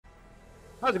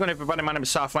How's it going, everybody? My name is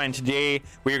Softline. Today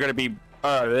we are going to be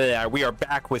we are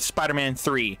back with Spider-Man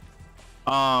 3.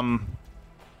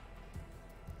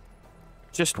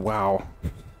 Just wow.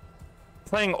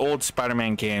 Playing old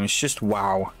Spider-Man games, just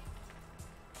wow.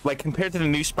 Like, compared to the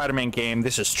new Spider-Man game,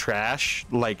 this is trash,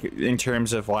 like in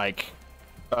terms of like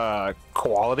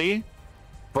quality,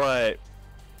 but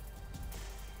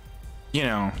you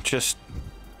know, just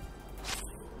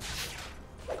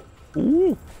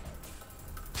ooh.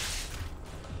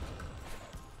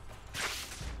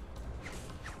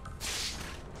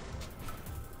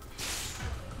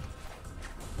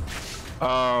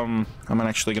 I'm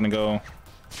actually gonna go.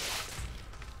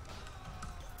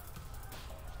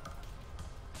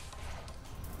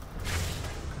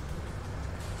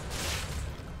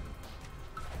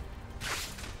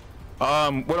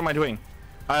 What am I doing?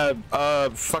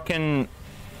 Fucking.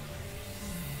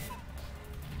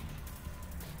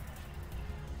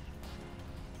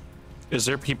 Is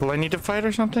there people I need to fight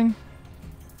or something?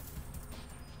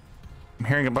 I'm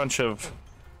hearing a bunch of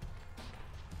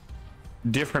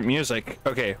different music.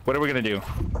 Okay, what are we gonna do?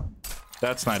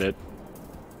 That's not it.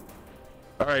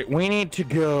 All right, we need to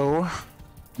go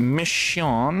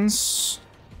missions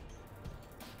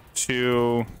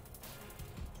to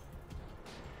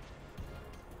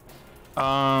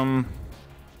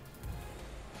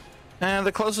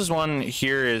the closest one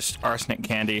here is Arsenic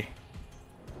Candy.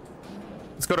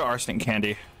 Let's go to Arsenic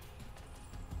Candy.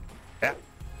 Yeah.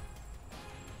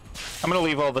 I'm gonna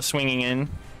leave all the swinging in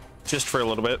just for a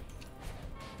little bit.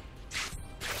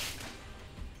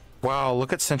 Wow,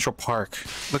 look at Central Park.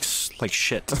 Looks like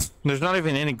shit. There's not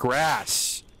even any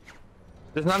grass.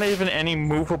 There's not even any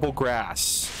movable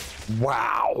grass.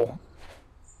 Wow.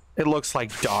 It looks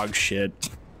like dog shit.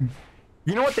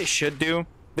 You know what they should do?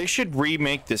 They should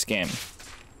remake this game.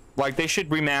 Like, they should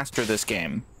remaster this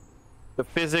game. The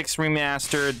physics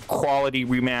remastered, quality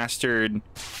remastered,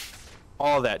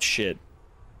 all that shit.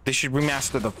 They should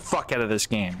remaster the fuck out of this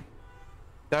game.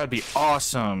 That would be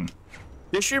awesome.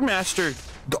 They should remaster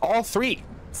all three.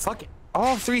 Fuck it.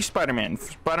 All three Spider-Man.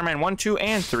 Spider-Man 1, 2,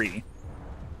 and 3.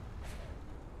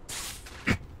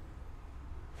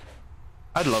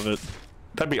 I'd love it.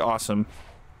 That'd be awesome.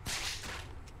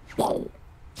 Whoa.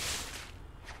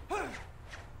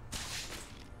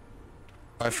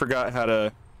 I forgot how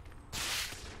to...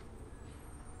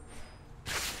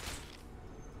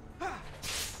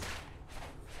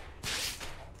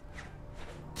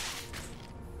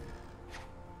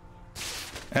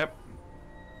 Yep.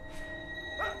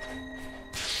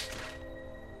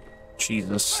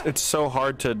 Jesus, it's so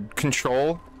hard to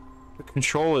control. The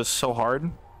control is so hard.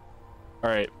 All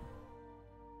right.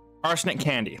 Arsenic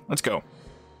Candy. Let's go.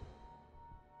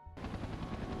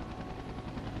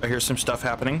 I hear some stuff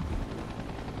happening.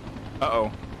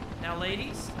 Uh-oh. Now,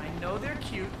 ladies, I know they're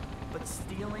cute, but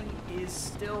stealing is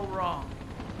still wrong.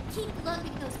 Keep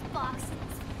loading those boxes.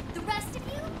 The rest of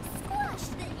you, squash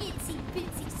the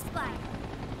itsy-bitsy spider.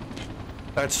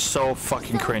 That's so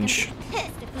fucking cringe.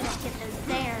 Pissed if we don't get those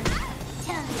there.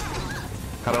 Tell me.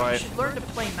 How do I... You should learn to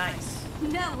play nice.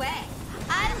 No way.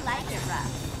 I like it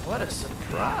rough. What a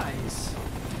surprise.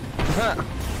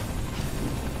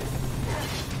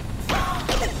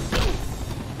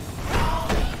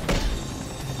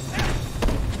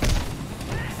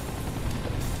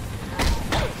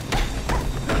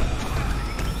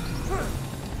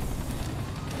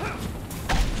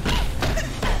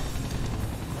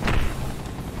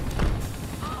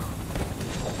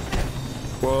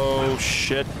 Whoa,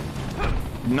 shit.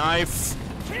 Knife.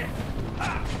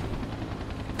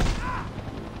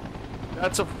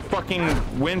 That's a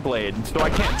fucking wind blade, so I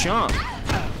can't jump.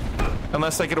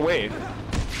 Unless I get away.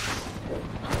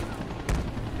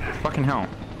 Fucking hell.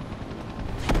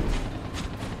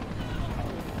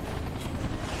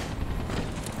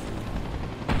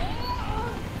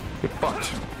 Get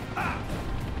fucked.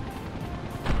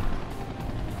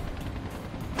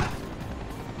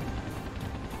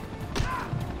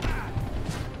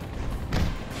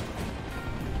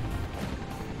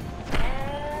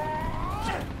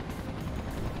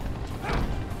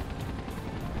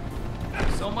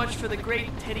 So much for the great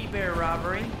teddy bear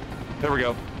robbery. There we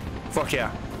go. Fuck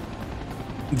yeah.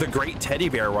 The Great Teddy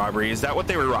Bear Robbery. Is that what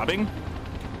they were robbing?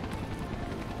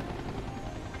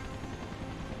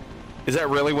 Is that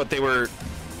really what they were...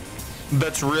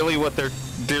 That's really what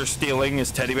they're stealing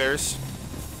is teddy bears?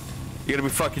 You gotta be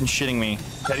fucking shitting me.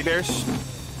 Teddy bears?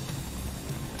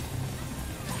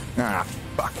 Ah,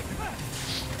 fuck.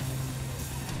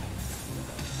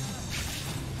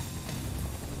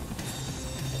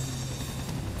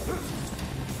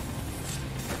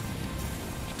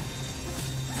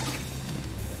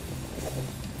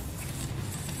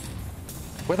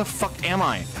 Where the fuck am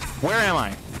I? Where am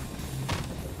I?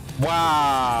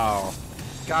 Wow.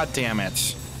 God damn it.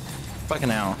 Fucking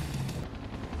hell.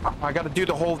 I gotta do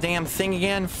the whole damn thing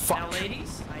again? Now, Fuck.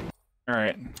 ladies,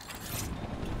 Alright.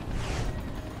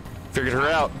 Figured her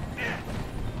out.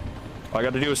 All I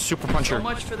gotta do is super punch so her.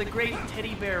 much for the great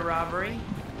teddy bear robbery.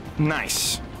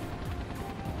 Nice.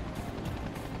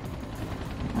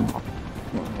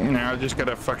 Now I just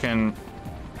gotta fucking...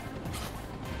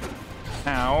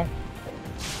 Ow.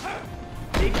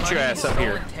 Big Get money your in ass up stolen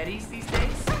here. teddies these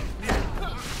days.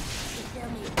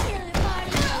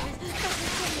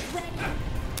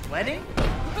 Wedding?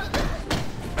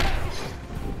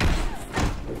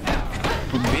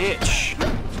 Bitch.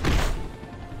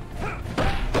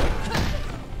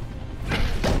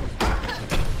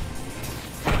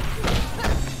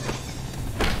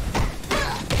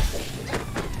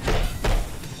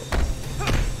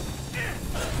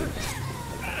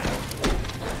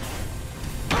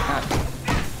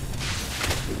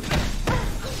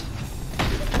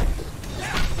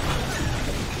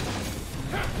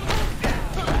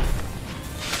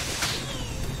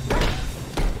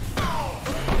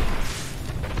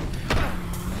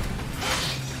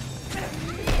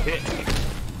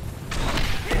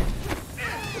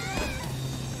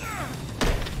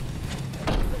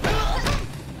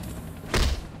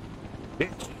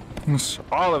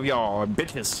 All of y'all are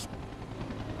bitches.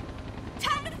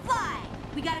 Time to fly!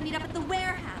 We gotta meet up at the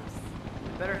warehouse.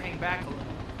 Better hang back a little.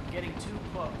 Getting too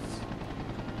close.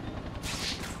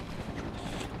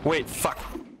 Wait, fuck.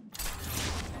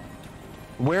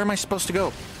 Where am I supposed to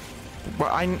go?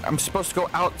 Well, I'm supposed to go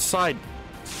outside.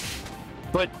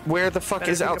 But where the fuck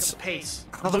Better is pick up outside? the pace.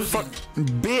 How the fuck?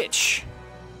 Bitch!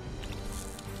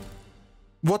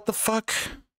 What the fuck?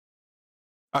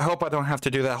 I hope I don't have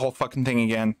to do that whole fucking thing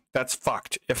again. That's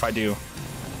fucked if I do.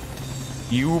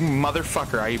 You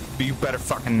motherfucker, you better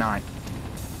fucking not.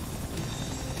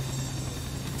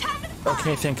 Time to fly!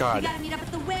 Okay, thank We God. gotta meet up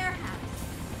at the warehouse.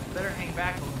 Better hang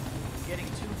back a little. Getting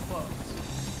too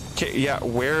close. Okay, yeah,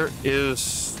 where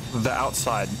is the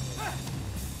outside?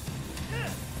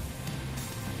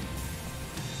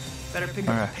 Better pick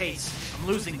up Okay. the pace. I'm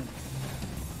losing them.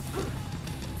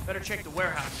 Better check the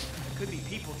warehouse. There could be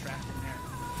people trapped in there.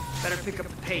 Better pick up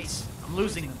the pace. I'm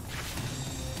losing them.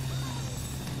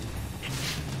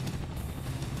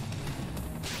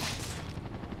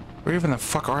 Where even the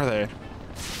fuck are they?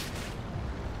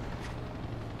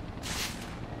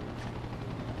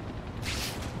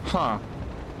 Huh.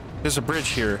 There's a bridge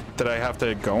here that I have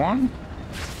to go on?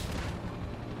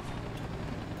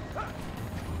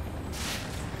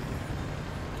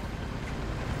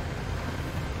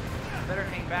 Better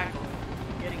hang back a little.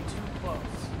 Getting too close.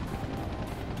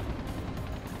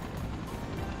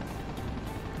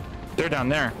 They're down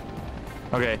there.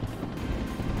 Okay.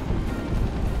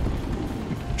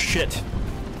 Shit.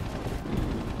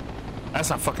 That's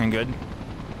not fucking good.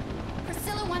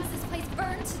 Priscilla wants this place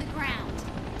burned to the ground.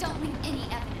 Don't leave any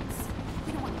evidence.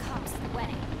 We don't want cops at the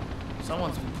wedding.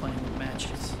 Someone's been playing with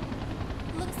matches.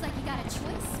 Looks like you got a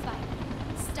choice,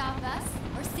 Spidey. Stop us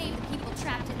or save the people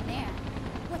trapped in there.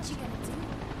 What you gonna do?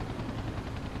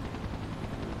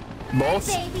 Both?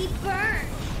 Baby, burn!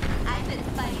 I bet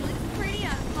Spidey looks pretty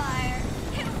on fire.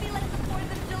 It'll be like the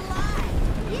 4th of July.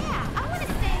 Yeah, I want to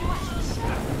stay and watch the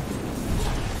show.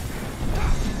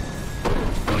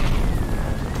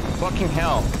 Fucking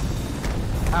hell.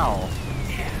 Ow.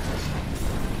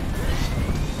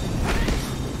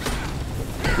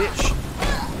 Bitch.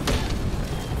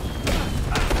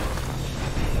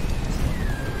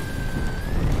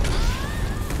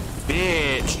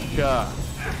 Bitch.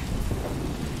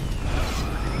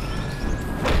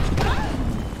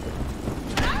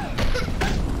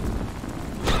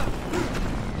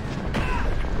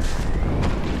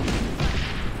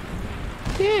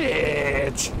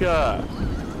 Bitch.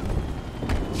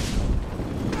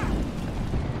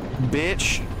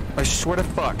 Bitch. I swear to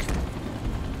fuck.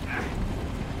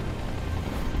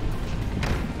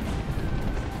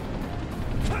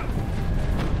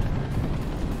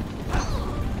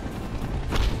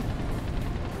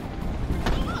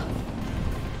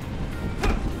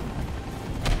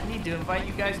 I need to invite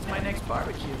you guys to my next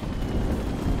barbecue.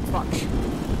 Fuck.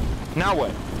 Now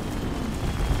what?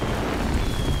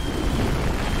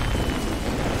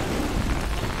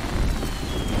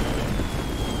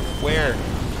 Where?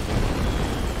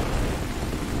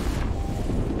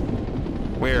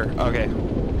 Where? Okay.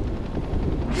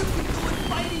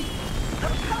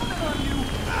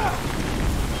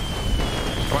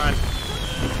 Come on.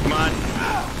 Come on.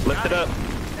 Lift it up.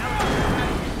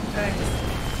 Thanks.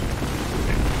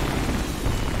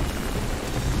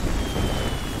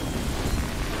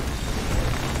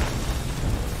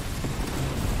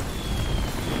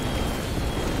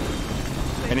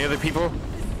 Any other people?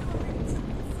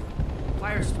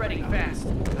 Fire's spreading fast.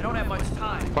 I don't have much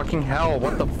time. Fucking hell,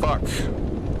 what the fuck?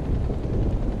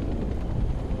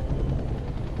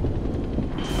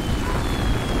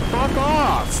 Fuck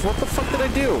off! What the fuck did I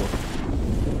do?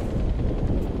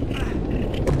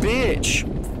 Bitch!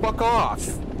 Fuck off!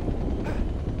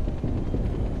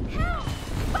 Help!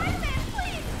 Spiderman,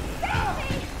 please! Save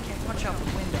me! Can't punch out the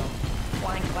window.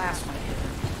 Flying glass might hit her.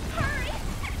 Hurry!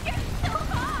 You're so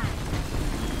hot!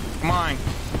 Come on.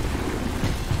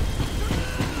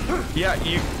 Yeah,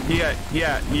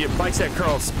 you bicep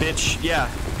curls, bitch. Yeah.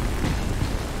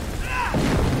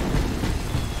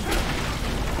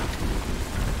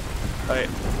 Alright.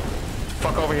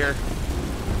 Fuck over here.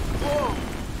 Whoa!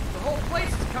 The whole place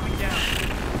is coming down.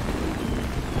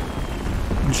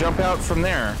 Jump out from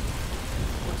there.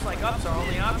 Looks like up's our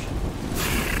only option.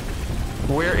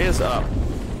 Where is up?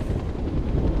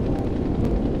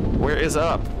 Where is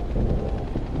up?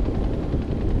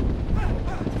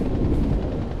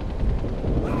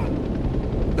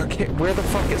 Okay, where the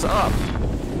fuck is up?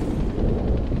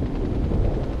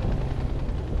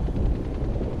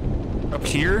 Up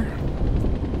here?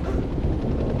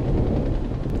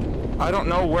 I don't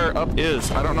know where up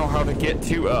is. I don't know how to get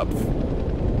to up.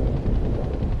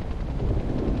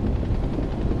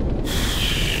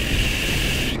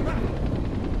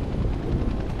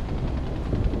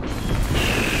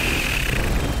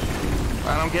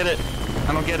 I don't get it.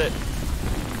 I don't get it.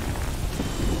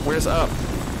 Where's up?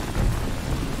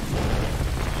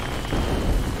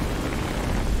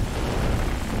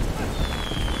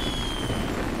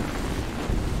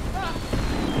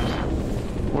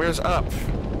 Where's up?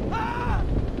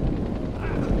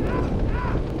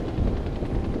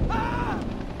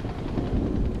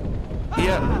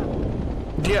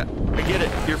 Yeah, I get it.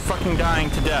 You're fucking dying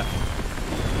to death.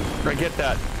 I get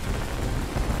that.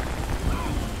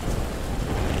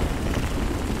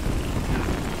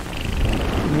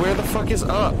 Where the fuck is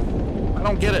up? I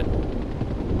don't get it.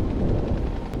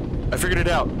 I figured it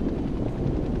out.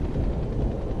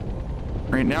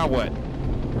 Right now what?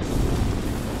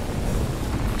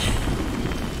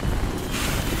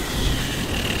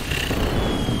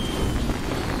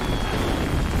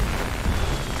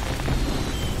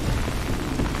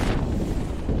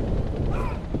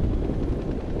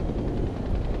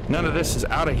 None of this is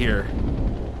out of here.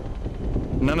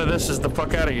 None of this is the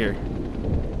fuck out of here.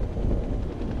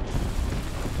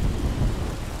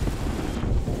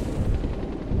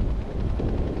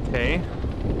 Okay.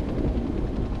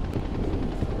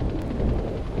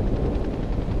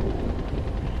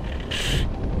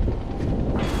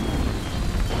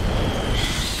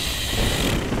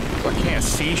 I can't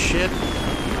see shit.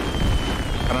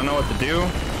 I don't know what to do.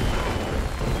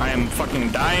 I am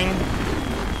fucking dying.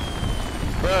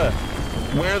 Bruh,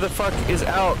 where the fuck is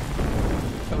out?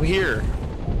 Oh, here.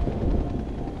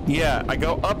 Yeah, I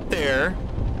go up there.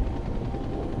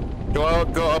 Do I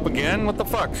go up again? What the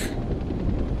fuck?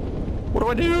 What do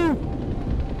I do?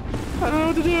 I don't know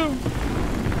what to do.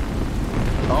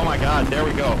 Oh my god, there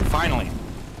we go. Finally.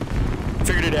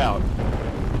 Figured it out.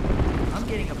 I'm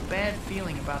getting a bad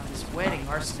feeling about this wedding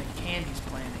Arsenic Candy's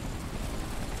planning.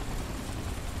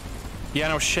 Yeah,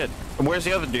 no shit. Where's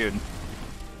the other dude?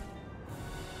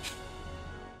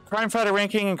 Crime fighter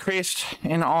ranking increased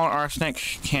in all Arsenic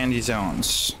Candy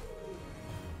zones.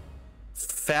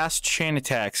 Fast chain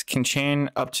attacks can chain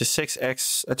up to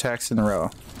 6x attacks in a row.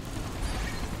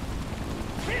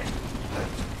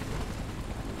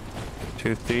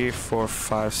 2, 3, 4,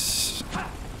 5.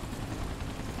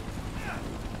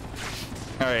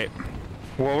 Alright.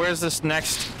 Well, where's this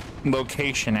next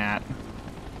location at?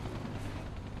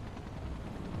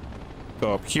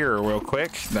 Go up here real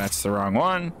quick. That's the wrong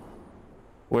one.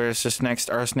 Where's this next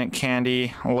Arsenic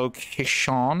Candy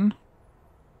location?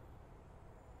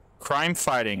 Crime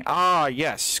fighting. Ah,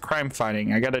 yes, crime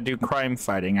fighting. I gotta do crime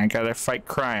fighting. I gotta fight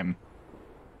crime.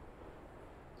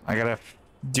 I gotta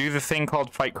do the thing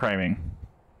called fight criming.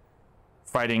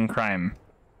 Fighting crime.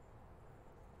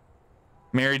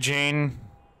 Mary Jane.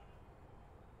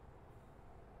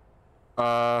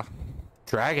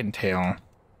 Dragon Tail.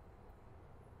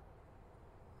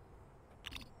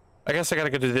 I guess I gotta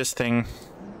go do this thing.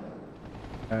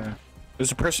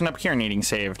 There's a person up here needing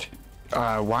saved.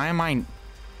 Why am I...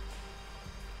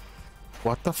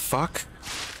 What the fuck?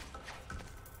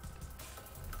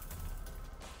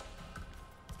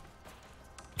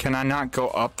 Can I not go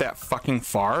up that fucking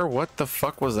far? What the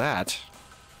fuck was that?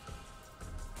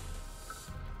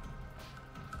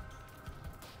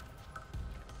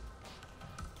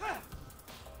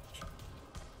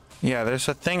 Yeah, there's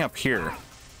a thing up here.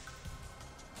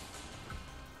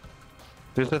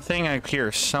 There's a thing up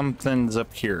here. Something's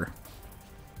up here.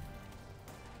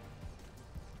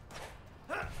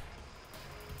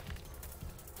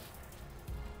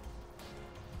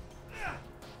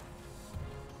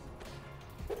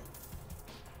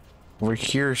 We're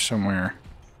here somewhere.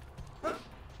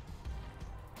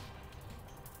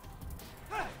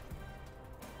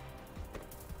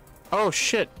 Oh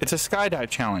shit, it's a skydive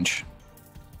challenge.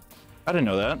 I didn't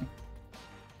know that.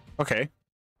 Okay.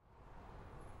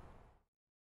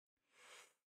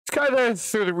 Skydive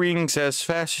through the rings as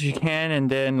fast as you can and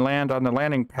then land on the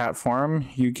landing platform.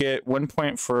 You get 1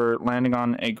 point for landing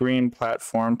on a green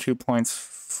platform, 2 points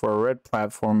for a red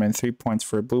platform, and 3 points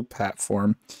for a blue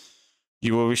platform.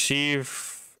 You will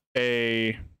receive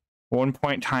a 1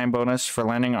 point time bonus for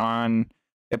landing on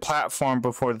a platform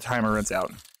before the timer runs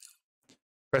out.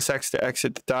 Press X to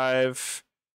exit the dive.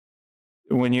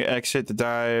 When you exit the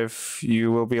dive,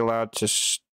 you will be allowed to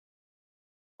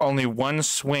only one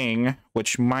swing,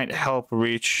 which might help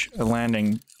reach a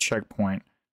landing checkpoint.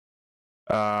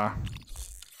 Do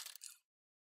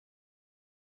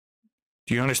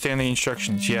you understand the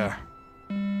instructions? Yeah.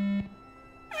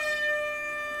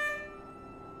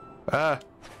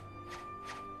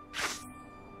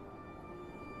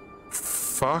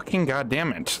 Fucking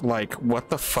goddamn it. Like, what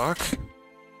the fuck?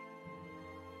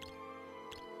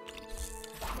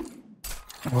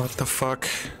 What the fuck?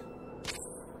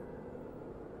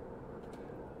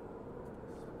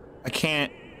 I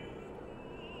can't.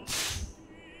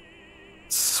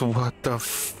 So what the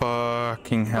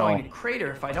fucking hell? I'm going to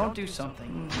crater if I don't do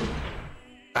something.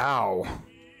 Ow.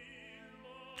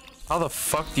 How the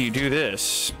fuck do you do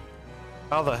this?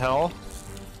 How the hell?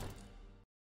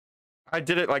 I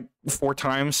did it like 4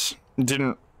 times.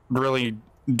 Didn't really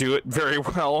do it very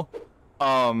well.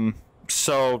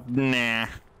 So nah.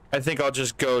 I think I'll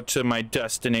just go to my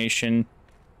destination,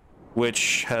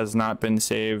 which has not been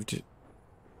saved.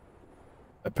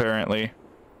 Apparently.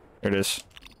 There it is.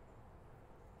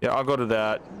 Yeah, I'll go to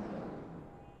that.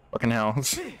 Fucking hell.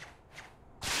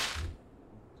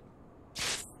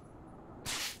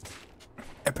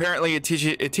 Apparently it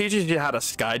teaches you how to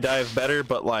skydive better,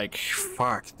 but like,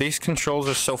 fuck, these controls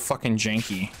are so fucking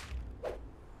janky.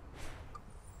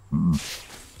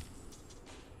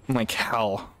 Like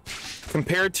hell.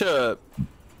 Compared to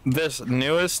this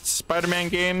newest Spider-Man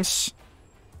games,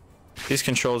 these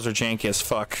controls are janky as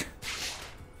fuck.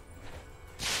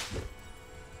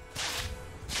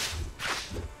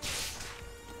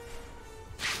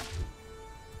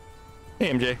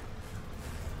 Hey MJ.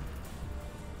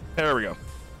 There we go.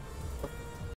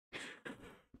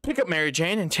 Pick up Mary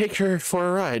Jane and take her for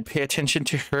a ride. Pay attention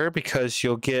to her because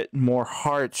you'll get more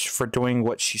hearts for doing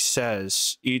what she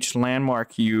says. Each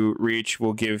landmark you reach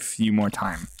will give you more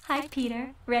time. Hi,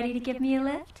 Peter. Ready to give me a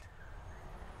lift?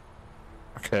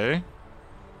 Okay.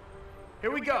 Here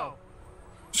we go.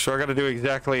 So I gotta do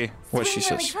exactly what she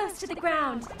Swing says. really close to the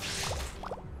ground.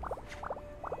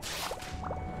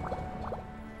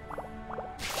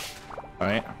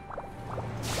 Alright.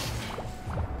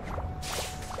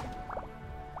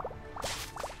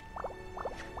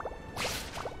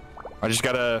 I just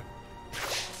gotta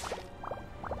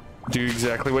do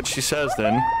exactly what she says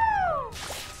then.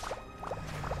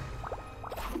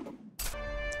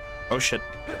 Oh shit.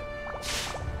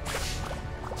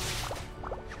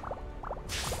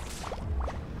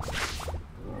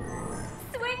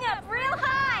 Swing up real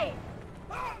high.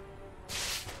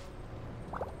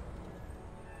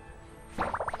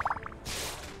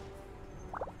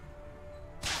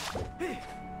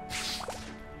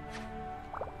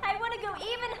 I want to go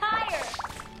even higher.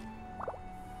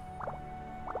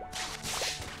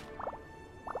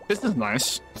 This is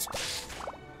nice.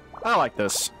 I like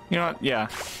this. You know what? Yeah.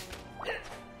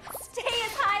 Stay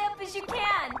as high up as you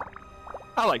can.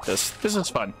 I like this. This is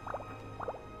fun.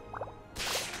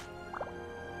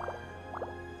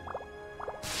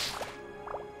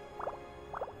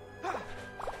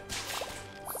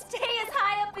 Stay as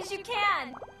high up as you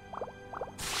can.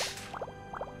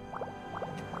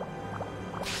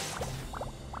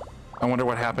 I wonder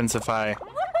what happens if I...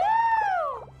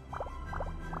 Woohoo!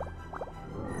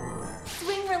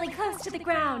 Swing really close to the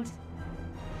ground.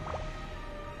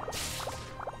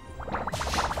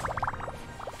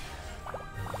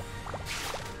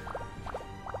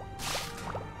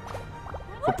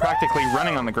 We're practically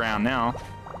running on the ground now.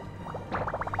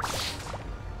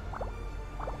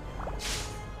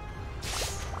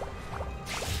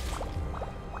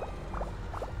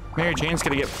 Mary Jane's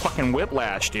gonna get fucking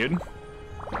whiplash, dude.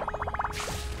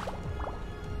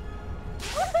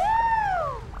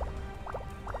 Woohoo!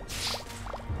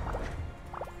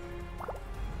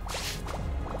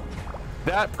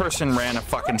 That person ran a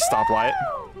fucking stoplight.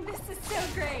 Woo! This is so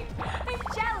great. I'm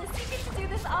jealous. You get to do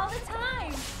this all the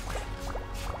time.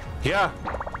 Yeah.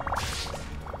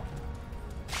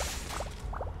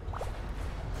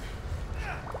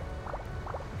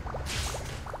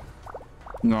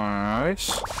 Nice.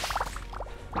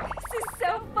 This is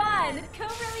so fun. Go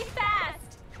really fast.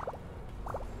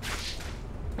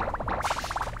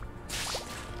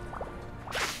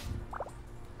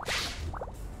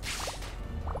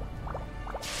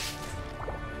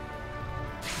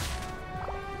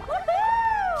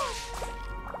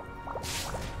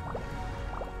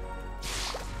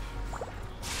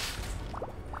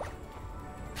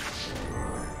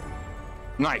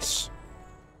 Nice.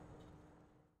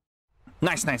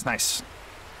 Nice, nice, nice.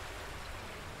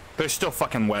 There's still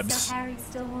fucking webs. So Harry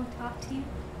still won't talk to you?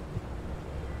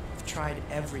 I've tried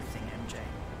everything, MJ.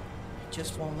 He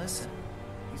just won't listen.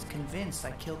 He's convinced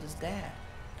I killed his dad.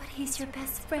 But he's your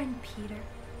best friend, Peter.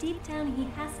 Deep down, he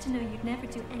has to know you'd never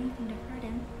do anything to hurt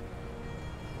him.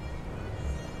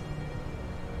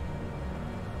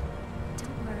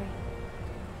 Don't worry.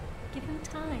 Give him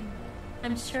time.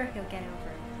 I'm sure he'll get over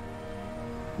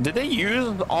it. Did they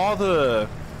use all the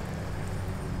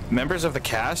members of the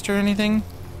cast or anything?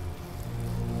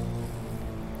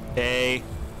 Hey.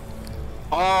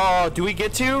 Oh, do we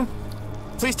get to?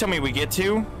 Please tell me we get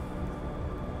to.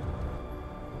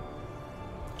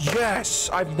 Yes!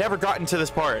 I've never gotten to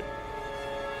this part.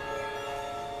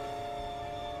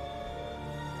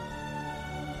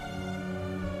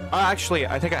 Actually,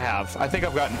 I think I have. I think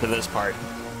I've gotten to this part.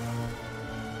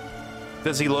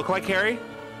 Does he look like Harry?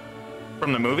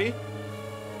 From the movie?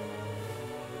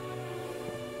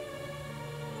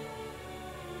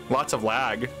 Lots of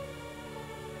lag.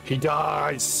 He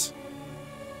dies.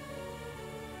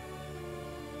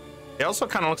 He also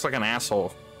kind of looks like an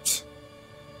asshole.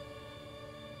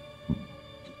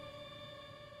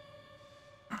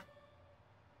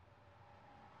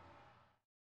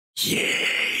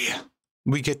 Yay!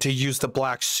 We get to use the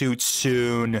black suit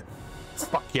soon.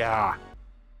 Fuck yeah.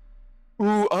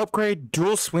 Ooh, upgrade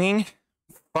dual swing.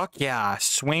 Fuck yeah.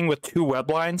 Swing with 2 web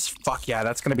lines. Fuck yeah,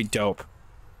 that's gonna be dope.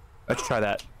 Let's try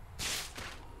that.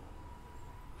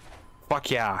 Fuck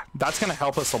yeah. That's gonna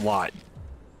help us a lot.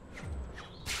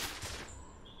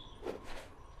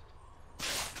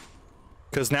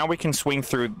 Because now we can swing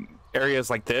through areas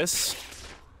like this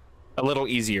a little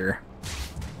easier.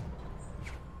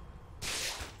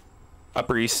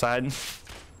 Upper East Side.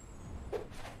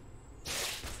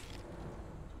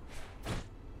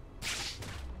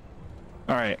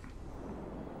 All right.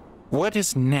 What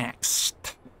is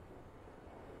next?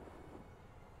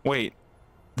 Wait,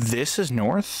 this is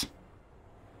north?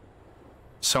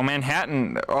 So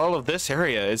Manhattan, all of this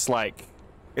area is like,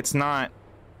 it's not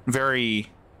very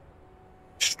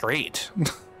straight.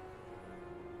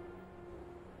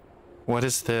 What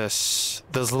is this?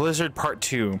 The Lizard Part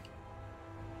 2.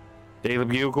 Daily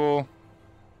Bugle.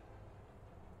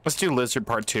 Let's do Lizard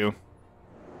Part 2.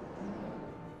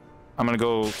 I'm gonna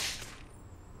go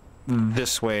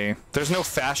this way. There's no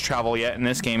fast travel yet in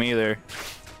this game either.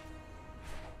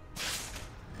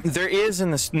 There is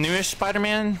in this newest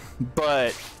Spider-Man,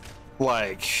 but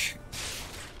like,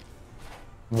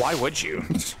 why would you?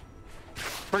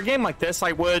 For a game like this,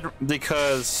 I would,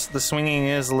 because the swinging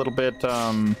is a little bit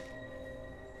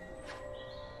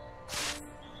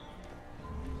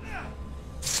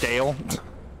stale.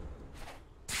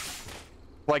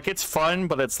 Like, it's fun,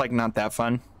 but it's like not that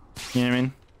fun. You know what I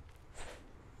mean?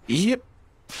 Yep.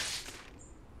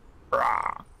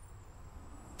 Rah.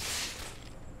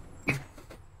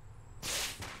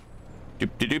 Doop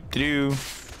doop doop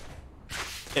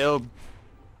doo.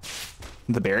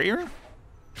 The barrier?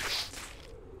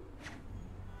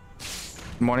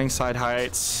 Morningside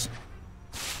Heights.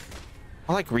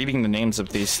 I like reading the names of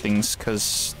these things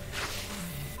because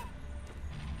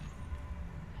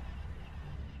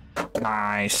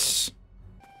nice.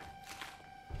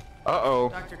 Uh-oh.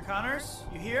 Dr. Connors,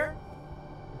 you here?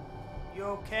 You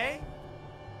okay?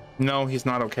 No, he's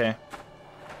not okay.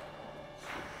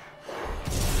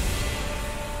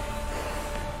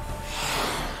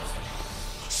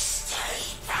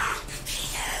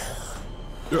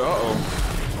 Uh-oh.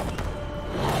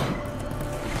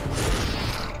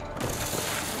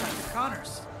 Dr.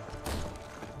 Connors.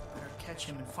 Better catch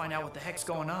him and find out what the heck's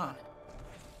going on.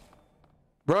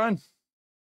 Run.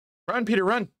 Run, Peter,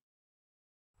 run.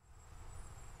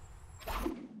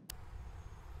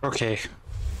 Okay.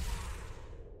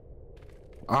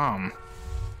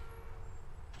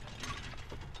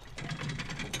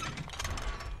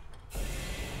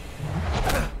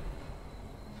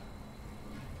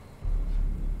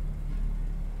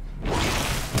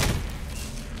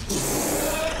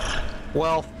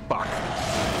 Well, fuck.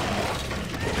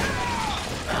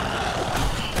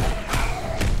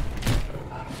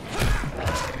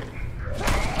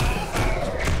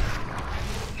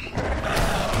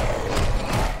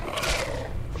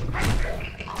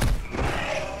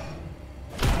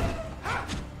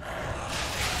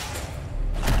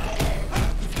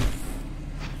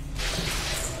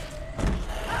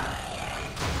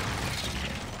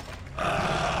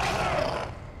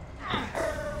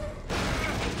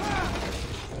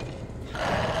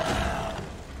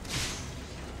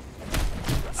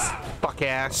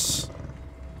 Ass.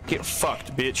 Get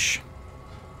fucked, bitch.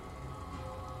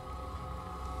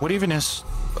 What even is...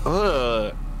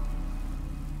 Ugh.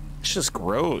 It's just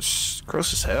gross.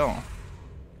 Gross as hell.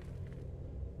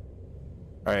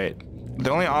 Alright. The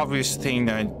only obvious thing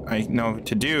that I know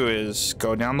to do is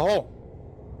go down the hole.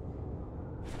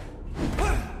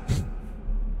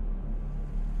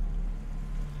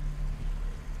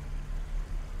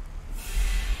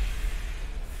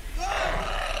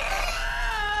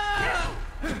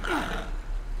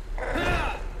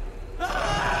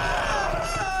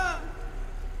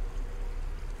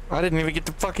 I didn't even get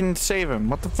to fucking save him.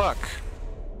 What the fuck?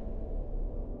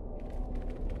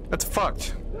 That's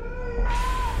fucked.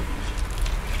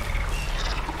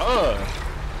 Ugh.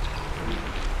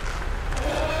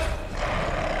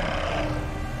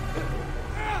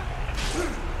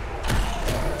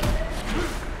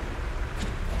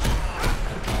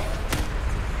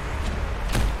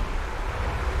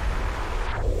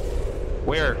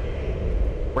 Where?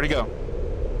 Where'd he go?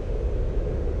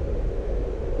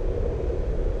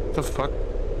 What the fuck?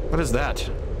 What is that?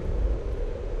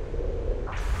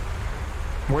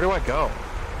 Where do I go?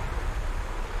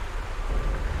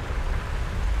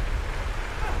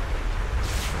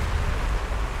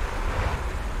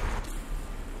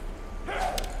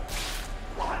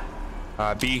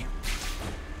 B.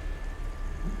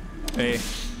 A.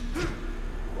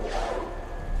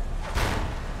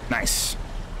 Nice.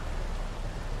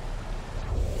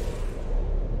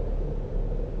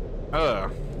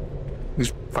 Ugh.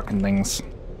 These fucking things.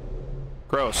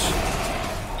 Gross.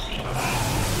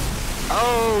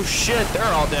 Oh shit, they're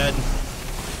all dead.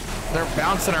 They're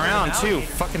bouncing around too.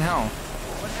 Fucking hell.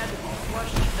 What had to be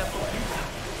flushed and up with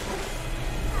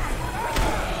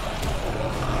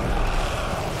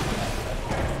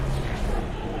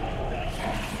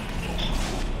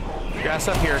Gas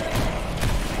up here.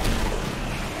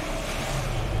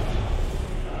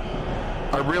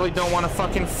 I really don't want to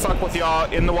fucking fuck with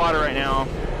y'all in the water right now.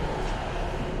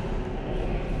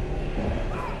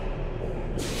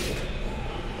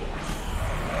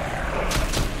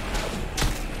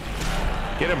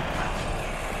 Get him.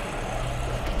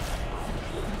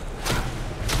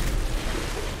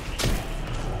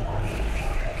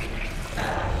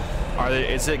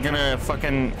 Is it gonna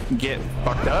fucking get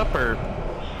fucked up or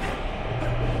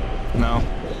no?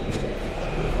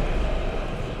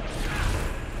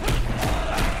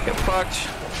 Get fucked.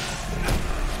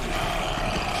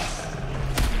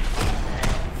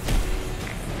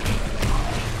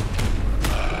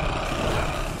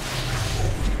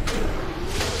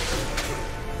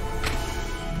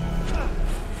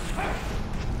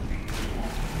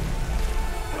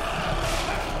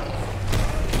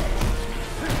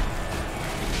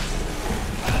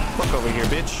 Fuck over here,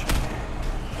 bitch.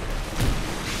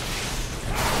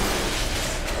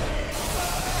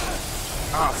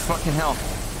 Ah, fucking hell.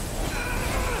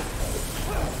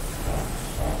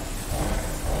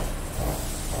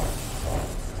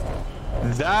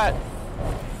 That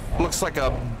looks like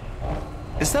a...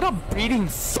 Is that a beating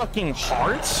fucking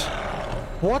heart?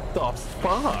 What the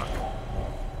fuck?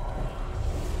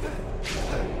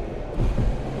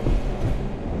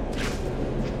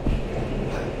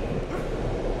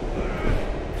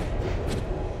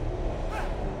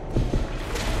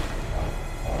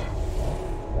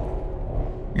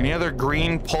 Any other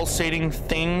green pulsating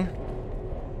thing?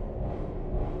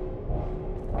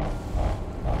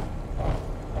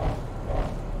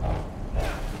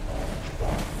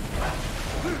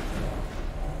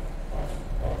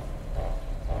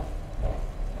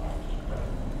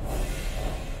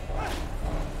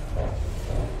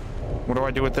 What do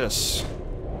I do with this?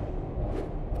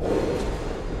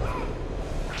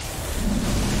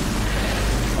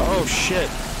 Oh shit.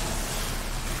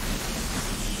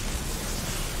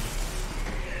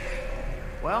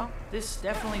 Well, this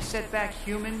definitely set back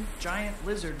human giant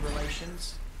lizard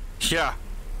relations. Yeah.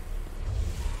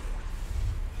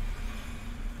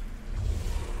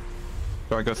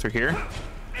 Do I go through here?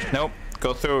 Nope.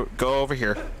 Go over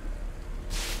here.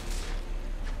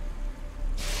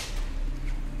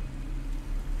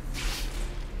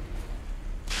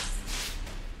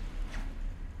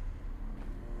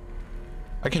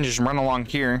 I can just run along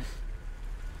here.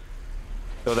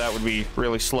 So that would be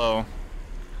really slow.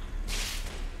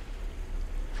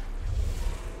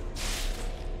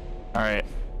 Alright.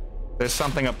 There's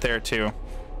something up there too.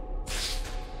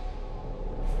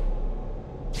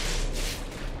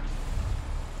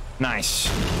 Nice.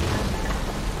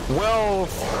 Well,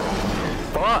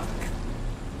 fuck.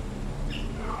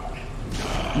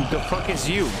 The fuck is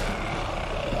you?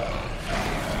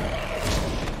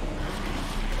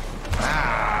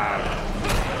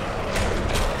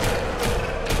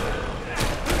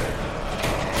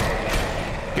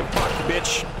 Get fucked,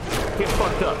 bitch. Get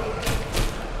fucked up.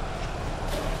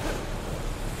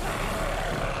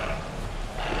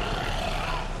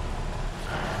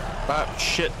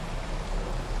 Shit.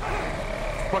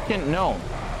 Fucking no.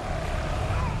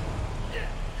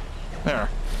 There.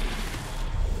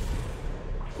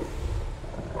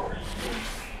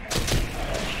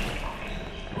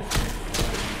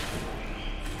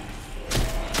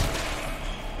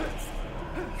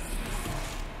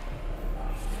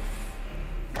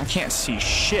 I can't see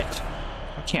shit.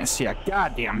 I can't see a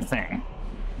goddamn thing.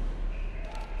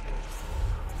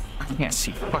 I can't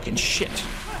see fucking shit.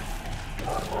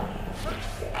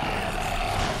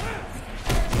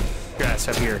 Grass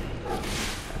up here.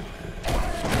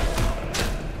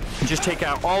 Just take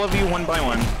out all of you one by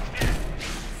one.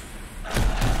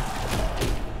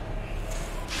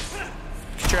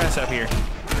 Get your ass up here.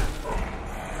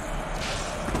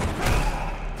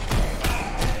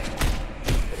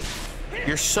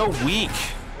 You're so weak.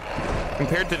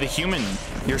 Compared to the human,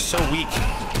 you're so weak.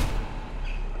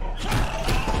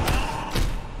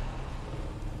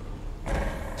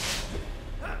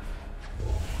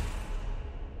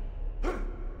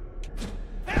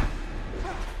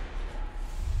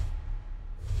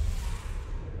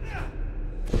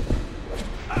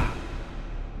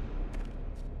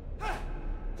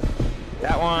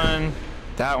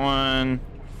 That one.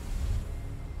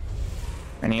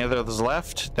 Any others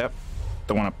left? Yep.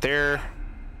 The one up there.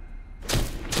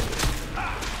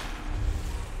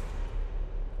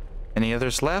 Any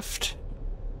others left?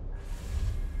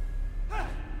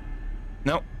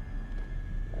 Nope.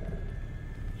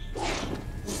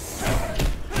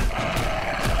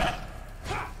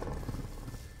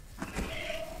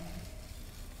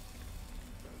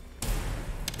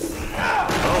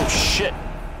 Oh shit.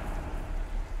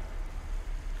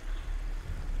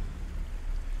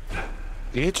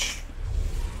 Bitch.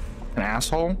 An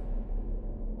asshole.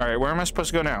 Alright, where am I supposed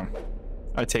to go now?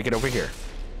 I take it over here.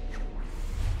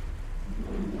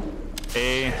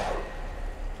 A.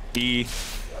 B.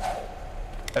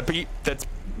 A B. That's.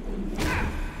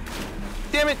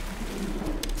 Damn it!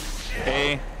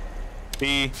 A.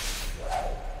 B.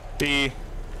 B.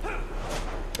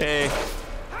 A.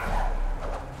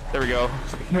 There we go.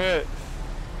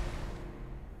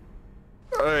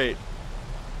 Alright.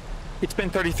 It's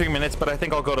been 33 minutes, but I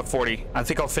think I'll go to 40. I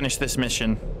think I'll finish this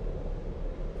mission.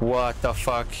 What the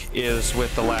fuck is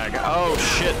with the lag? Oh,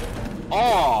 shit.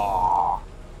 Oh.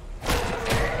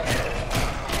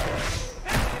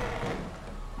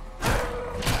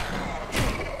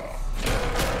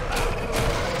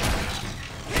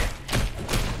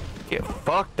 Get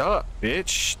fucked up,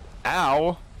 bitch.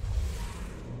 Ow.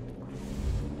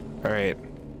 All right.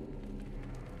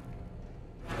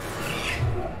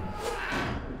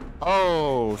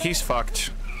 Oh, he's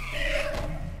fucked.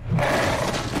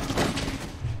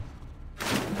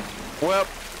 Well,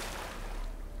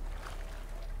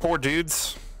 poor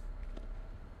dudes.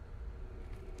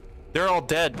 They're all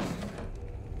dead.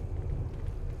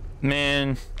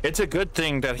 Man, it's a good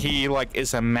thing that he, like,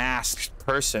 is a masked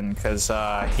person, because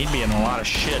he'd be in a lot of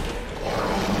shit.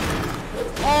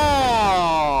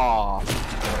 Oh,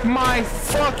 my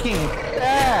fucking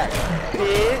back,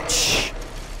 bitch.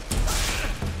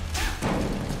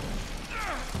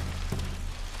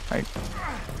 I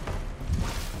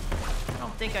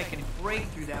don't think I can break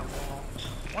through that wall.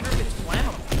 Wonder if it's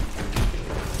flammable.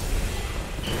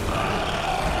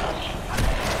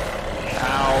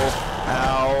 Ow,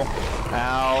 ow,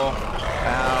 ow,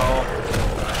 ow,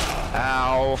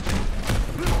 ow.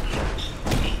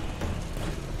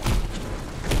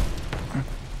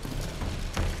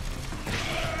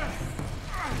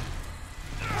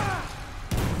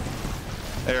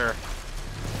 There.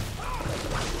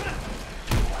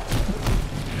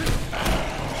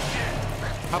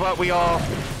 How about we all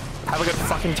have a good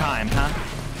fucking time, huh?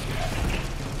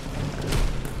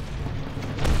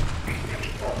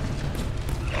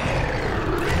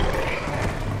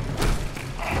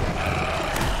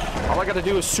 All I gotta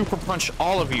do is super punch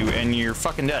all of you and you're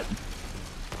fucking dead.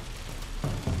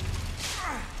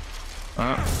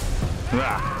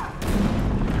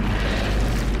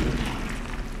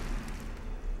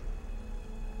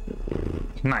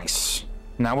 Nice.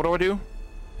 Now what do I do?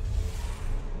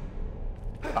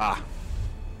 Ah.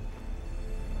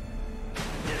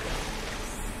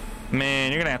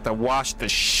 Man, you're gonna have to wash the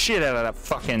shit out of that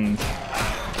fucking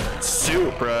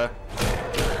suit, bruh.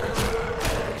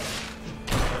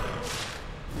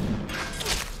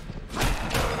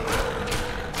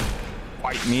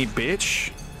 White meat,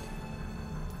 bitch.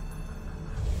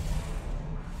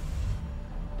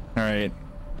 Alright.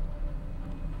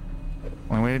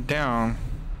 Only way down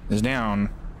is down.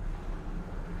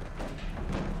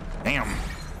 Damn.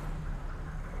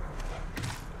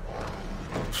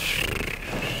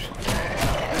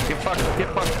 Get fucked, get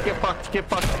fucked, get fucked, get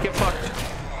fucked, get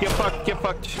fucked, get fucked, get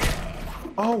fucked.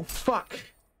 Oh, fuck.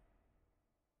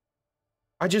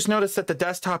 I just noticed that the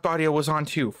desktop audio was on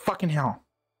too. Fucking hell.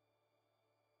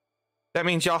 That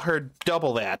means y'all heard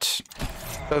double that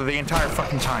the entire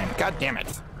fucking time. God damn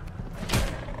it.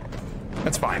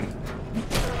 That's fine.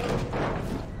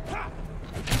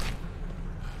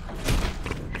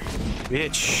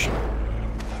 Bitch.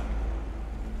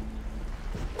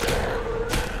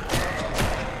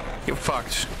 Get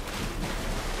fucked.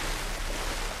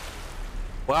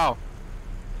 Wow.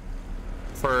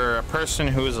 For a person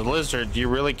who is a lizard, you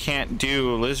really can't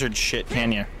do lizard shit,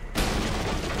 can you?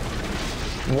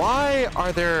 Why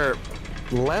are there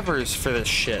levers for this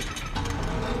shit?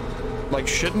 Like,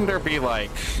 shouldn't there be,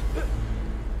 like...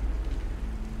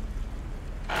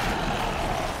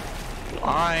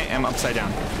 I am upside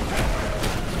down.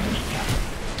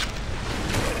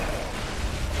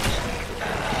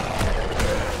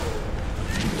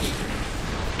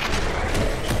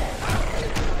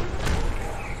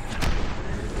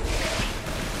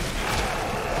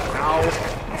 Ow.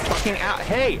 Fucking out.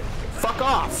 Hey, fuck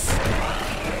off.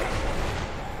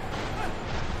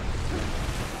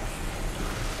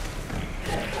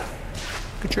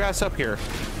 Get your ass up here.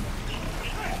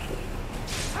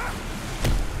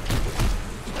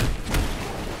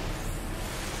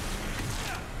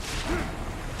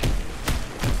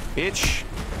 Bitch.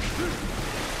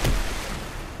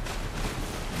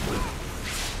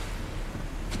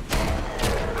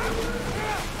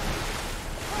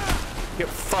 Get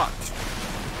fucked.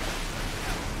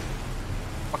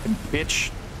 Fucking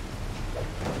bitch.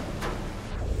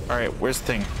 Alright, where's the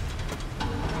thing?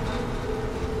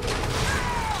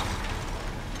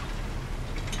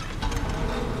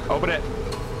 Open it.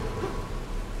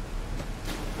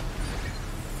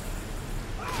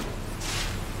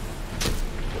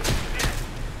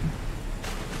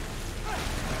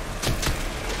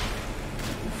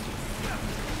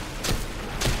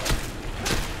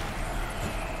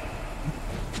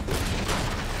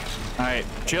 Alright,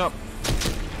 jump.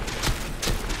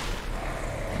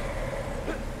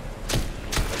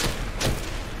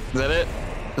 Is that it?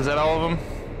 Is that all of them?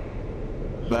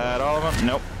 That all of them?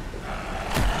 Nope.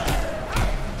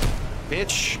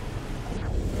 Bitch.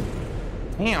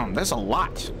 Damn, that's a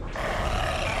lot.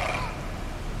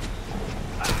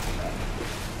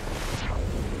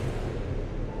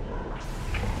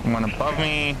 One above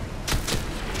me.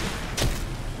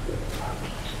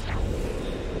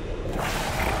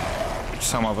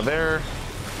 Some over there.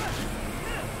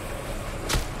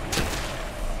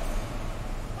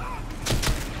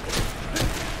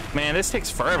 Man, this takes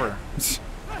forever.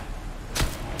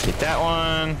 Get that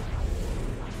one.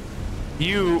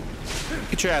 You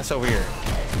get your ass over here.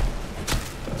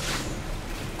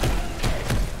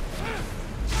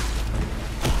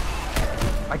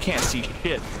 I can't see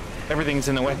shit. Everything's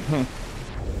in the way.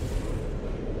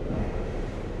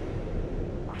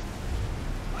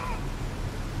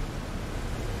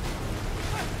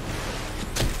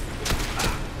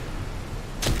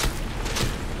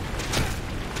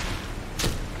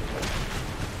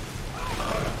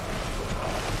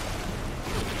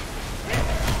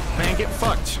 Man, get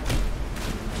fucked.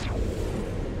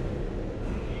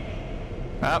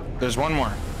 Ah, there's one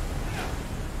more.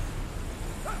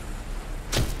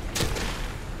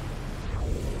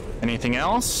 Anything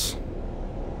else?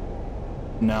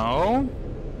 No?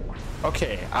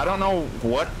 Okay, I don't know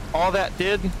what all that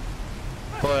did,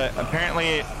 but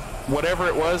apparently whatever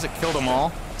it was, it killed them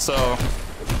all. So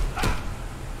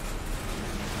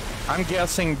I'm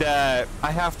guessing that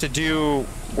I have to do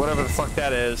whatever the fuck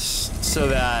that is so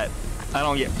that I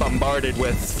don't get bombarded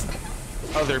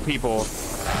with other people.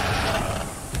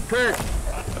 Kurt!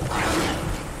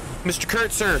 Mr.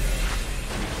 Kurt, sir!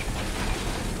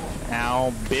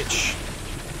 Ow, bitch.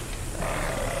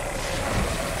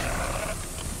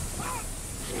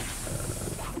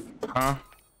 Huh?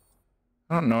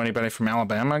 I don't know anybody from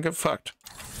Alabama. Get fucked.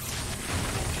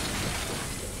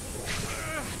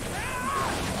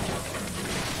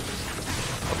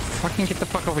 Fucking get the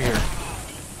fuck over here.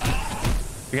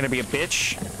 You're gonna be a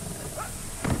bitch.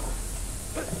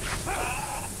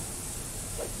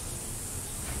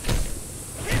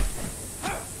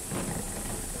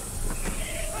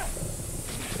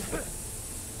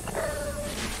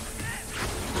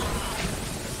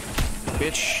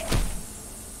 Bitch.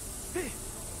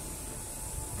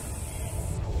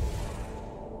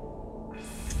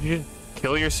 You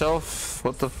kill yourself?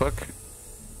 What the fuck?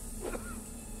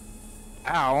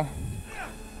 Ow.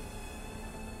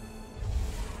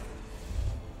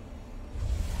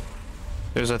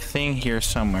 There's a thing here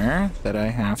somewhere that I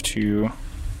have to...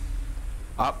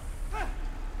 Up.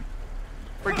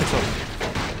 Break yourself.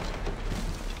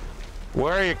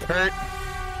 Where are you, Kurt?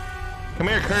 Come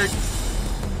here, Kurt.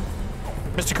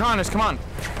 Mr. Connors, come on.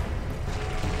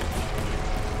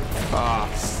 Ah,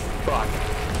 fuck.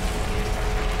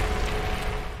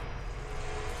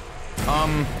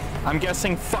 I'm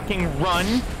guessing fucking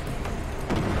run.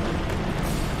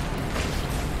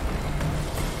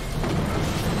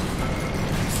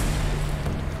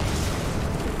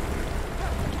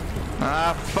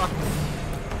 Ah, fuck.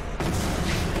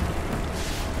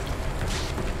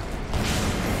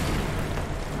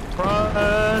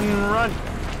 Run, run.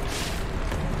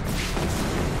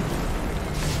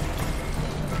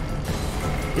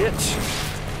 It.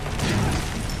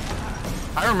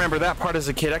 I remember that part as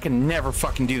a kid. I could never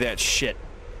fucking do that shit.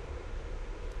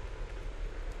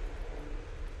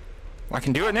 I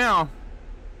can do it now.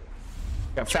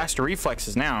 Got faster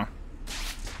reflexes now.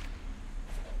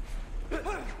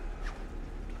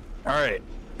 Alright.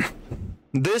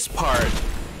 This part,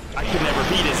 I could never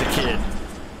beat as a kid.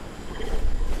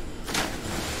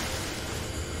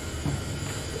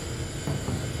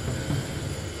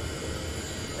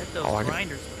 Bet those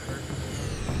grinders would hurt.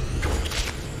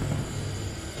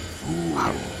 Fool,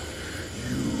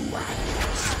 you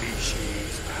and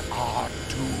species are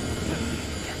doomed.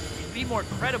 You'd be more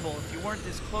credible if you weren't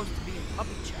this close to being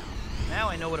puppy chow. Now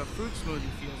I know what a fruit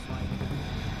smoothie feels like.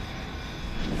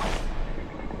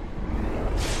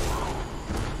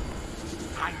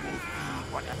 I will feed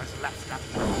whatever's left of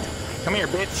you. Come here,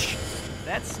 bitch.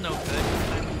 That's no good.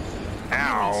 I'm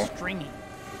Ow. really stringy.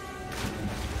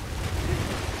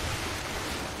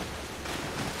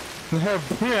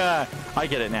 Yeah, I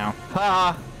get it now.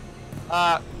 Ha.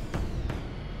 I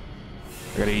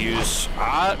gotta use.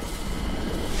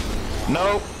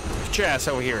 Nope. Get your ass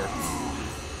over here.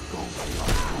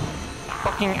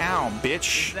 Fucking ow,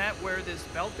 bitch. Is that where this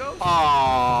belt goes? Aww.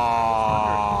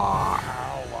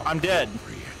 I'm dead.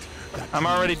 I'm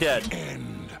already dead.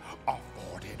 End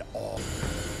afforded all.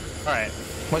 Alright,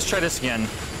 let's try this again.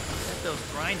 Bet those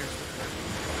grinders would hurt.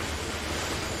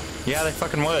 Yeah, they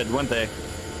fucking would, wouldn't they?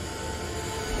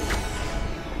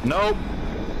 Nope.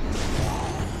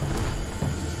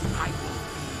 I will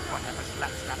feed whatever's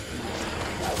left of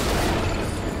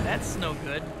you. That's no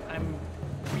good. I'm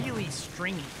really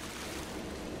stringy.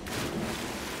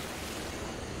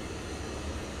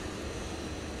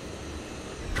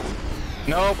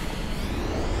 Nope.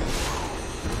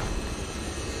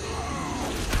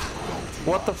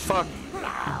 What the fuck?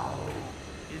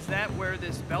 Is that where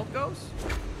this belt goes?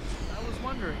 I was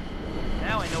wondering.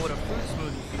 Now I know what a fruit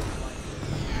smoothie feels like.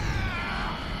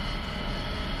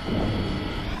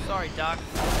 Sorry, Doc.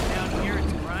 Down here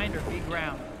it's grind or be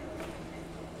ground.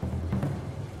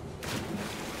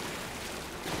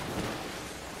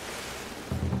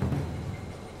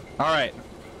 Alright.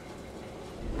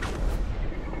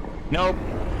 Nope.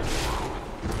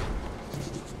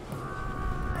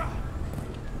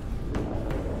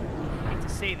 I hate to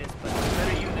say this, but it's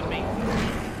better you than me.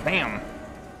 Damn.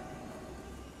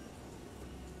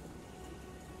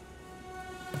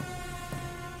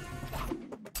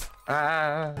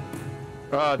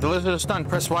 Deliver the stun.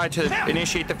 Press Y to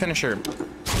initiate the finisher.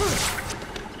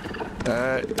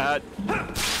 A.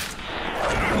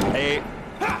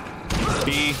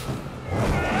 B.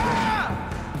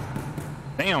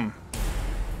 Damn.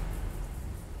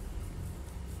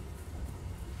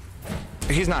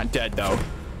 He's not dead, though.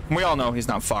 We all know he's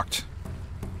not fucked.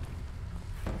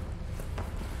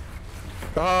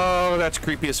 Oh, that's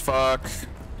creepy as fuck.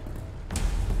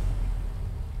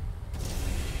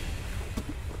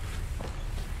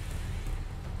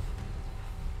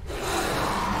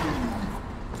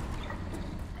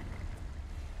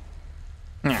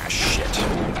 Ah, shit.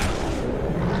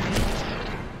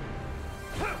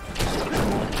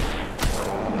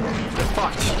 They're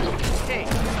fucked. Hey,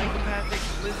 psychopathic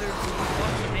lizard who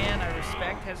one man I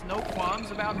respect has no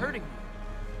qualms about hurting me.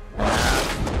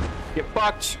 Get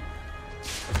fucked.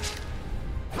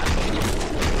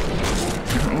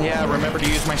 Yeah, remember to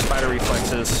use my spider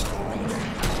reflexes. You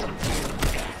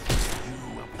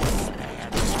will be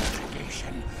spared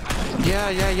investigation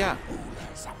Yeah.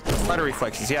 Spider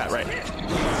reflexes, yeah, right.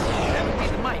 That would be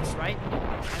the mice, right?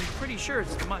 I'm pretty sure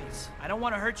it's the mice. I don't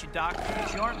want to hurt you, Doc,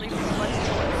 but you aren't leaving the place.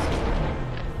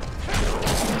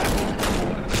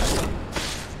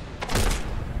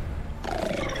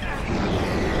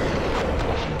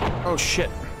 Oh shit.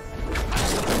 I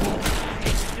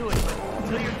hate to do it, but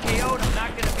until you're KO'd, I'm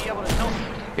not going to be able to help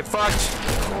you. Get fucked.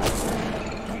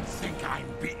 Don't think I'm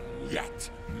beaten yet,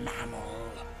 mammal.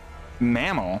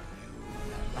 Mammal?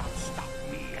 Not stop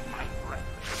me and my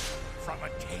friends from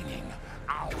attaining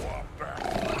our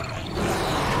birthright.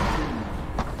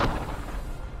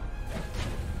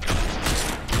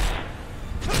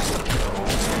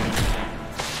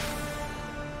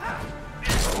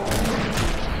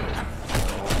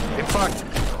 Get fucked.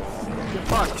 Get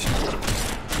fucked.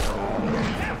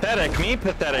 Pathetic. Me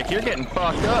pathetic. You're getting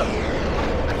fucked up.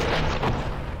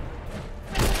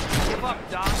 Give up,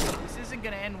 Doc. This isn't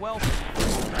going to end well for you.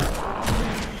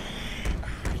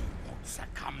 I won't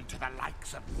succumb to the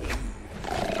likes of you.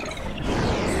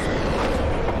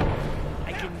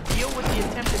 I can deal with the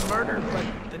attempted murder, but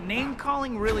the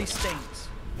name-calling really stings.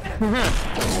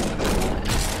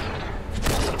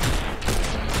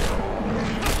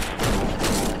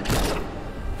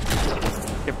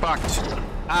 Get fucked.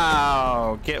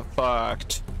 Ow. Get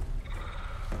fucked.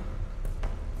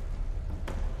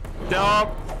 Nope.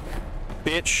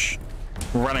 Bitch.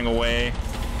 Running away.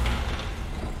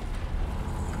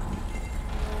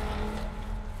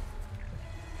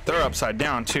 They're upside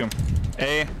down too.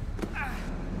 A.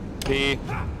 B.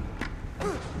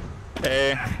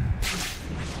 A.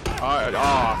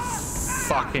 Oh,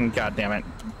 fucking goddammit.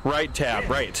 Right tab,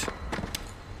 right.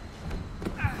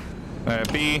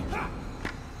 B.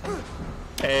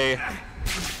 A.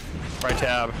 Right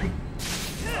tab.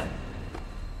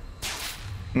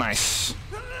 Nice.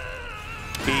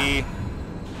 B.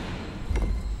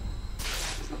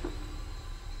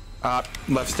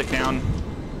 Left stick down.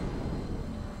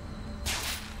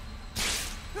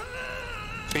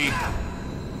 B.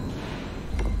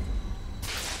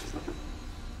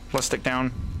 Left stick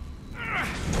down.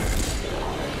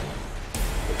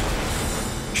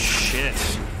 Shit.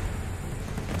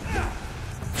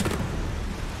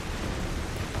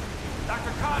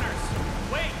 Dr. Connors,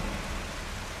 wait!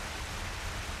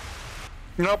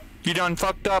 Nope, you done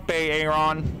fucked up,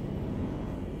 Aaron.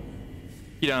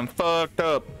 You done fucked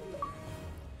up.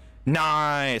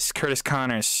 Nice, Curtis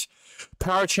Connors.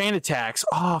 Power chain attacks.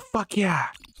 Oh, fuck yeah.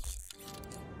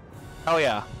 Oh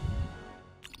yeah.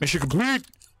 Mission complete.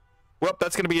 Well,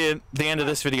 that's gonna be the end of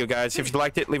this video, guys. If you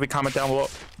liked it, leave a comment down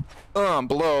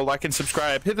below. Like and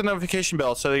subscribe. Hit the notification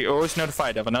bell so that you're always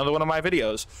notified of another one of my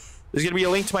videos. There's gonna be a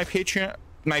link to my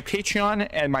Patreon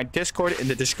and my Discord in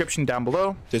the description down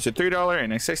below. There's a $3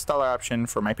 and a $6 option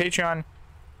for my Patreon.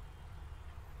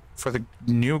 For the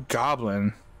new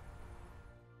Goblin.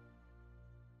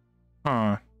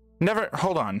 Huh. Never.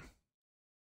 Hold on.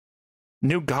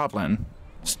 New Goblin.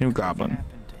 It's New Goblin.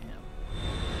 Happened to him.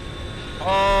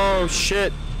 Oh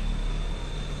shit.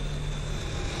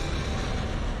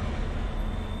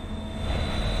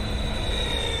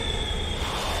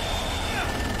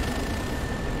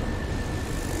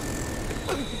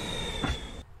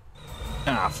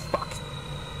 Ah, fuck.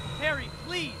 Harry,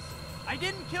 please! I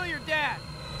didn't kill your dad!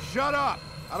 Shut up!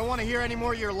 I don't want to hear any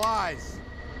more of your lies.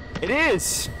 It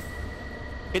is.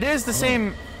 It is the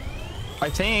same, I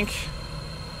think.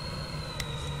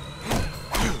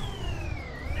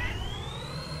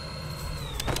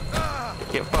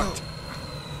 Get fucked.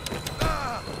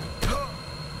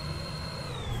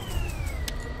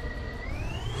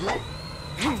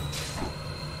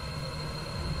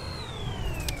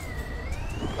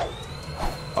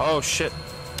 Oh shit.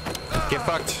 Get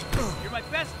fucked. You're my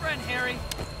best friend, Harry.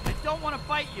 I don't want to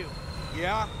fight you.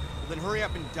 Yeah? Well, then hurry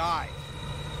up and die.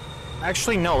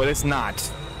 Actually, no, it is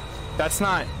not. That's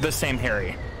not the same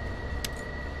Harry.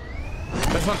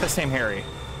 That's not the same Harry.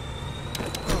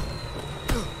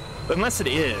 Unless it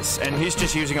is, and he's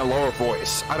just using a lower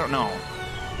voice. I don't know.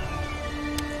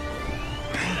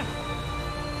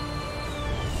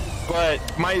 But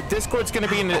my Discord's gonna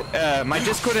be in the my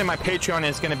Discord and my Patreon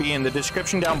is gonna be in the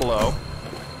description down below.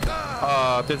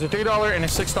 There's a $3 and a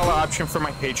 $6 option for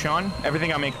my Patreon.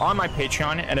 Everything I make on my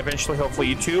Patreon and eventually hopefully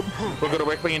YouTube will go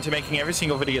directly into making every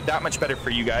single video that much better for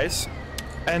you guys.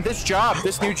 And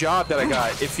this new job that I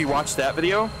got, if you watch that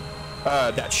video,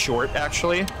 that short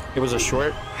actually, it was a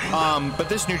short. But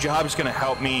this new job is gonna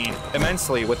help me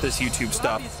immensely with this YouTube You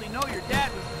stuff. obviously know your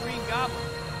dad was the Green Goblin.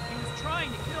 He was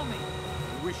trying to kill me.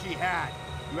 I wish he had.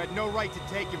 You had no right to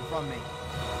take him from me.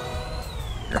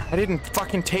 I didn't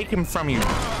fucking take him from you,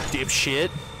 dipshit.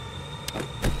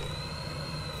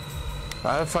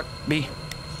 Fuck. B.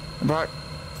 Brock.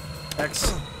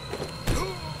 X.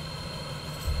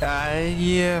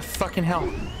 Yeah, fucking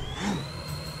hell.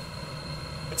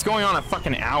 It's going on a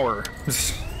fucking hour.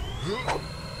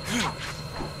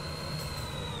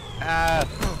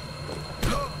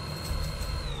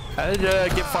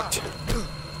 Get fucked.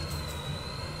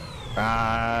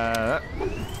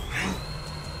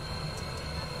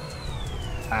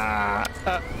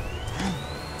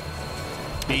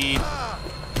 B.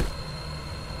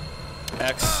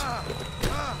 X.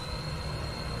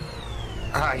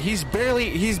 He's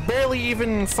barely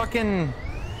even fucking.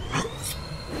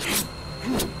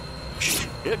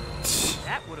 Shit.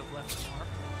 That would have left a mark.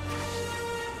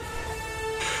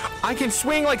 I can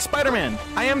swing like Spider-Man.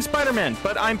 I am Spider-Man,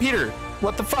 but I'm Peter.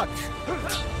 What the fuck?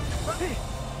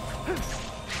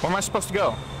 Where am I supposed to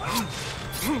go?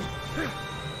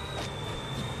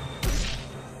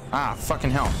 Ah, fucking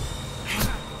hell.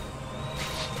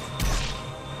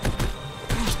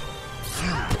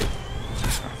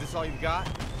 Is this all you've got?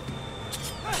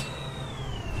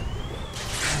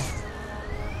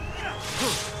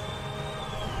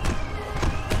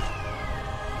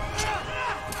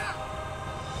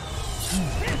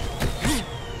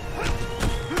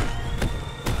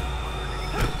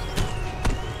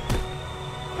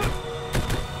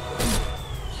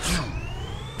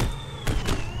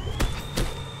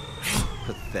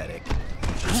 Pathetic.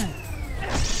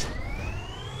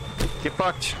 Get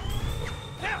fucked.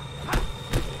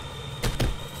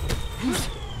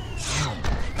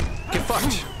 Get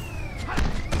fucked.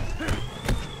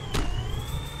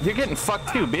 You're getting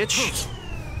fucked too, bitch.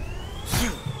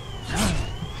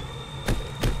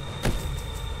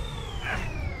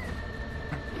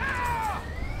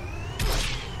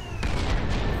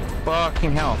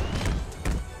 Fucking hell.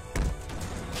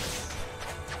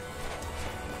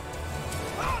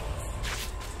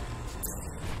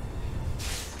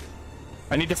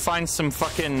 I need to find some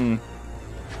fucking...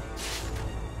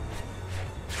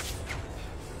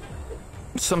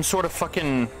 some sort of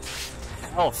fucking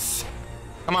health.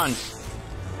 Come on.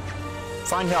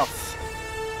 Find health.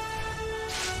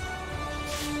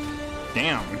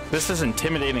 Damn, this is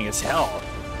intimidating as hell.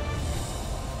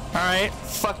 Alright,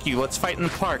 fuck you. Let's fight in the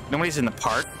park. Nobody's in the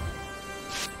park.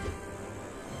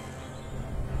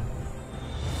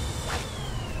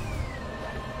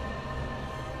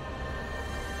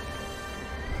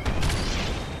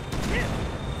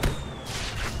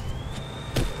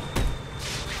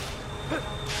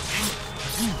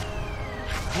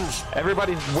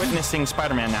 Everybody's witnessing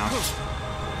Spider-Man now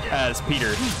as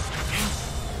Peter.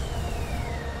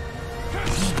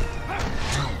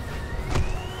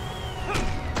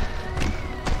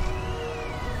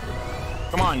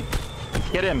 Come on,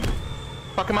 get him.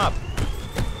 Fuck him up.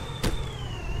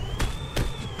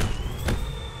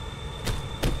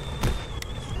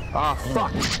 Ah,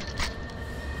 fuck.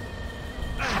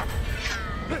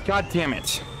 God damn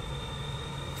it.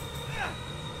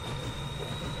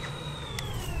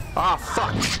 Ah,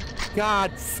 fuck.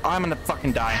 God, I'm gonna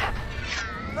fucking die.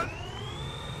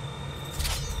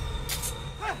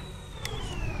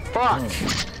 Fuck.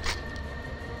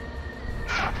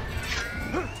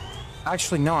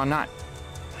 Actually, no, I'm not.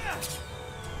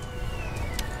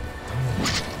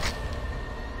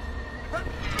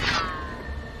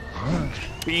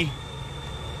 B.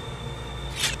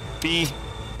 B.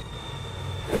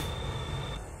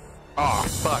 Oh,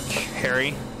 fuck,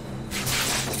 Harry.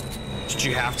 Did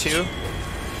you have to?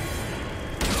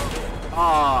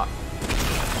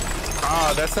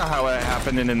 That's not how it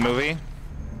happened in the movie.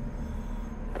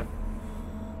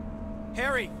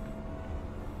 Harry!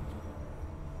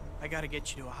 I gotta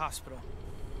get you to a hospital.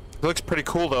 It looks pretty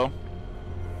cool, though.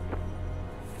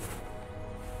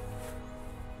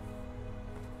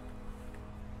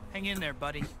 Hang in there,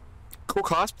 buddy. Cool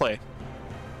cosplay.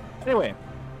 Anyway.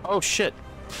 Oh, shit.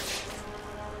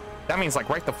 That means, like,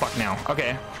 right the fuck now.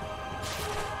 Okay.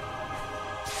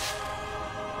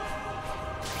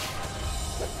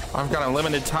 I've got a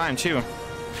limited time, too.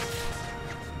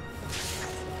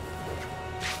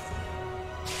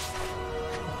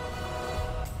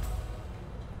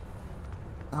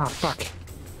 Ah, fuck.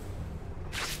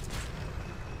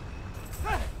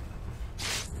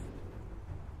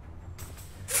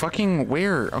 Fucking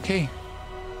where? Okay.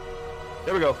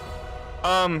 There we go.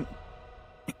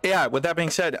 Yeah, with that being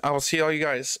said, I will see all you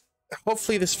guys.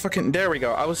 Hopefully this fucking... There we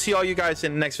go. I will see all you guys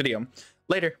in the next video.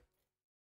 Later.